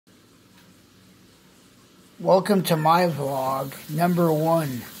Welcome to my vlog, number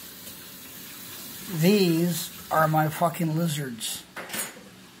 1. These are my fucking lizards.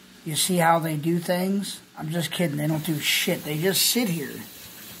 You see how they do things? I'm just kidding, they don't do shit. They just sit here.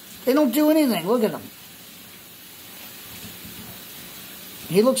 They don't do anything, look at him.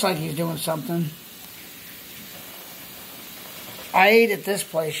 He looks like he's doing something. I ate at this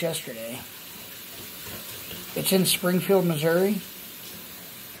place yesterday. It's in Springfield, Missouri.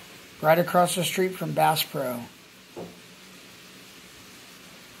 Right across the street from Bass Pro.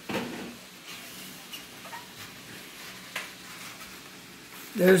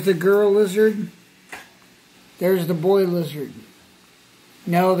 There's the girl lizard. There's the boy lizard.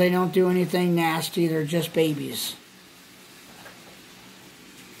 No, they don't do anything nasty. They're just babies.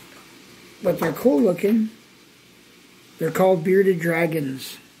 But they're cool looking. They're called bearded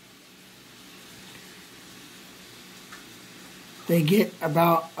dragons. They get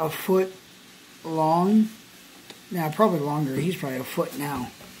about a foot long. Now, probably longer. He's probably a foot now.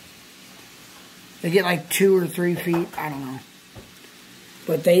 They get like 2 or 3 feet. I don't know.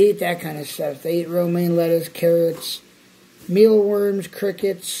 But they eat that kind of stuff. They eat romaine lettuce, carrots, mealworms,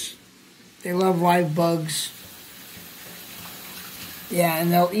 crickets. They love live bugs. Yeah,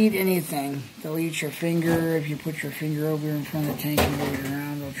 and they'll eat anything. They'll eat your finger. If you put your finger over in front of the tank and move it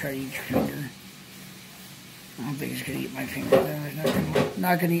around, they'll try to eat your finger. I don't think he's going to eat my finger, though. He's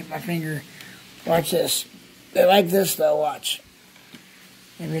not going to eat my finger. Watch this. They like this, though. Watch.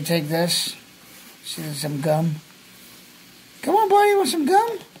 Maybe take this. See, there's some gum. Come on, boy. You want some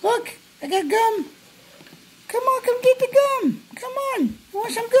gum? Look. I got gum. Come on. Come get the gum. Come on. You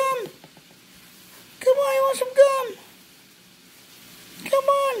want some gum? Come on. You want some gum? Come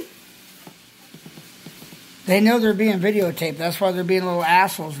on. They know they're being videotaped. That's why they're being little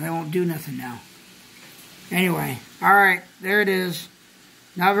assholes and they won't do nothing now. Anyway, alright, there it is.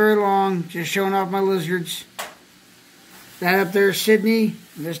 Not very long, just showing off my lizards. That up there is Sydney,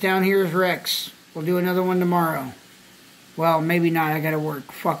 and this down here is Rex. We'll do another one tomorrow. Well, maybe not, I gotta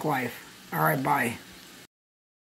work. Fuck life. Alright, bye.